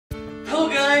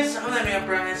guys, I'm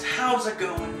AnimeUpRise. How's it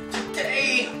going?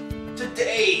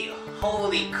 Today,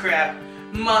 holy crap,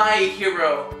 My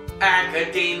Hero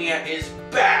Academia is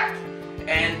back,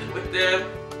 and with the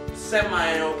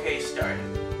semi-okay start.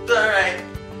 Alright,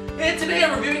 and today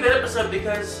I'm reviewing that episode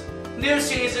because new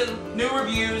season, new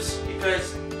reviews,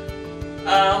 because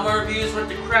my reviews went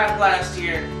to crap last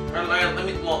year, or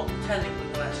well,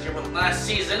 technically last year, but last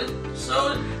season.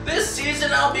 So this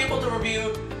season I'll be able to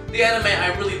review the anime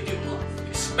I really do love,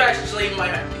 especially My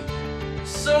Hero.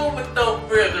 So without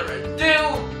further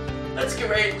ado, let's get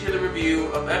right into the review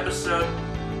of episode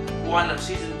 1 of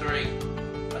season 3.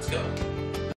 Let's go.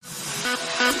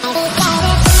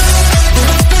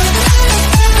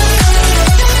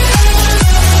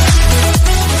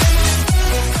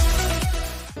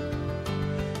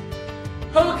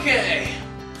 Okay,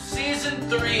 season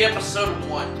 3, episode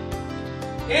 1.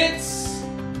 It's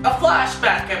a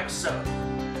flashback episode.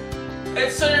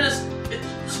 It's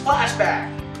flashback.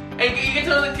 And you get to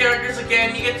know the characters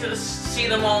again, you get to see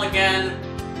them all again.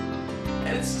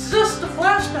 And it's just a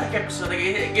flashback episode. Like,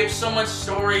 it gives so much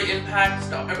story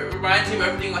impact. It reminds you of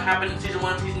everything that happened in season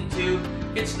 1 and season 2.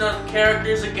 Gets to know the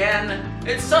characters again.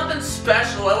 It's something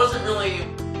special. I wasn't really...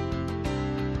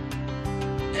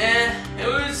 It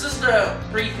was just a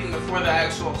briefing before the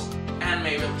actual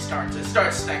anime really starts. It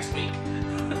starts next week.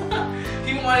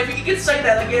 If you could say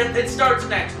that again, it starts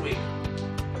next week.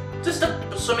 Just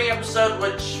a swimming episode,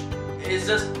 which is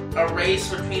just a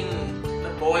race between the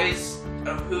boys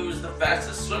of who's the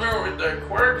fastest swimmer with their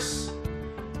quirks.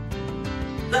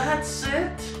 That's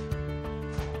it.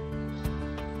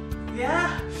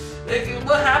 Yeah.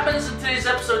 What happens in today's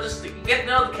episode is to get to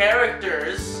know the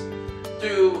characters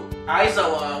through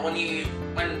Aizawa when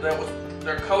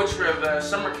their coach for the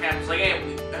summer camp was like, hey,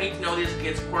 I need to know these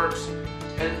kids' quirks,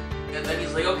 and then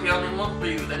he's like, okay, I'll name one for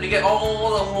you. Then you get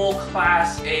all the whole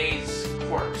class A's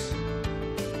quirks.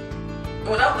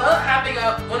 When that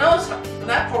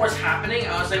part was happening,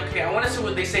 I was like, okay, I want to see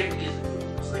what they say for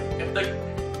Izuku.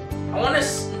 I want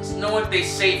to know what they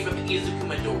say for the Izuku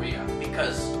Midoriya,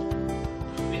 because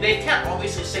they can't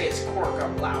obviously say his quirk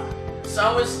out loud. So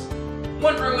I was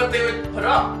wondering what they would put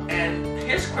up, and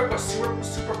his quirk was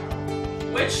super power,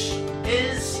 which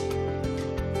is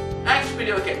actually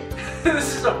pretty okay.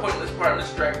 This is a pointless part. I'm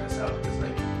just dragging this out because,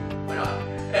 like, why not?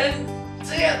 And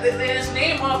so yeah, they just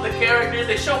name off the characters.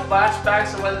 They show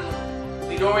flashbacks of when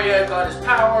Midoriya got his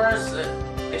powers.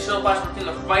 They show flashbacks in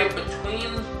the fight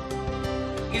between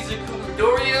Izuku and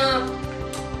Midoriya.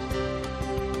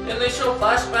 And they show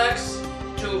flashbacks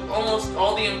to almost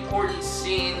all the important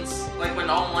scenes, like when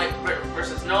All Might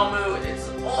versus Nomu. It's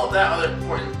all of that other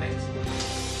important things.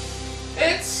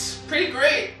 It's pretty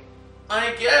great.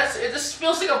 I guess it just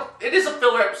feels like it is a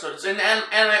filler episode. It's an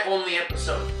anime-only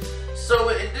episode, so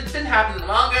it didn't happen in the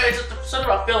manga. It's just sort of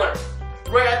a filler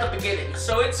right at the beginning.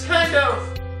 So it's kind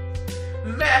of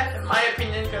meh, in my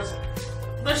opinion, because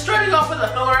they're starting off with a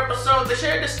filler episode. They should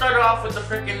have just started off with the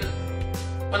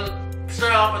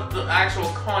the actual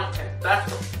content. That's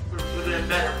would have been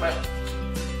better. But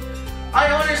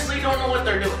I honestly don't know what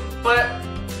they're doing. But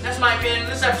that's my opinion.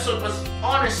 This episode was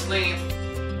honestly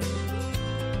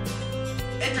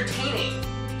entertaining.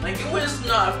 Like, it was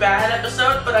not a bad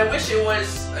episode, but I wish it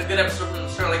was a good episode from the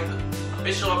start, like the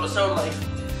official episode, like,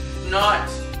 not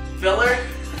filler.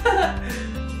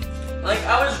 Like,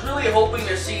 I was really hoping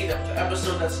to see the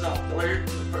episode that's not filler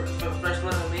for the first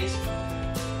one at least.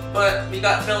 But we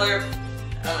got filler.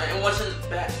 It wasn't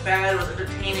that bad, it was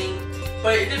entertaining,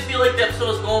 but it did feel like the episode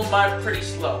was going by pretty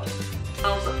slow.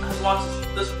 I've watched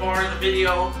this far in the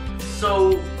video,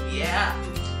 so yeah.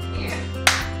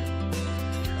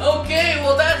 Okay,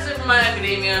 well that's it for My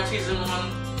Academia season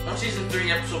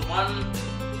 3, episode 1.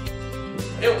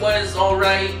 It was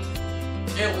alright.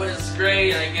 It was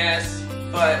great, I guess,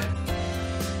 but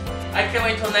I can't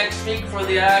wait till next week for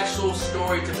the actual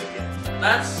story to begin.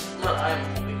 That's what I'm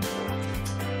hoping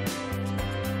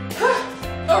for.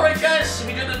 Alright guys, if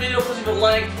you enjoyed the video, please leave a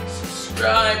like,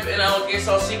 subscribe, and I guess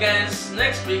I'll see you guys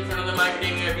next week for another My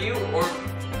Academia review, or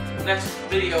the next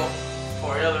video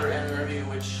for another anime review,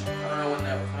 which I don't know when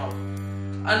that will come out.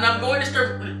 And I'm going to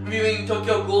start reviewing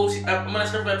Tokyo Ghoul. I'm going to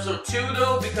start with episode 2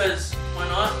 though, because why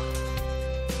not?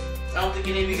 I don't think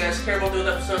any of you guys care about those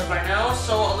episodes by now,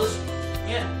 so I'll just,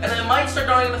 yeah. And I might start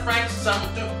drawing the Franks, since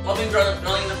I'm loving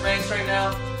drawing the Franks right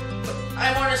now. But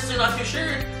I'm honestly not too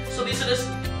sure, so these are just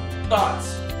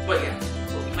thoughts. But yeah,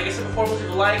 so like I said before, please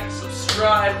leave a like,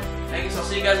 subscribe, and I guess I'll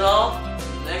see you guys all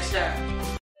next time.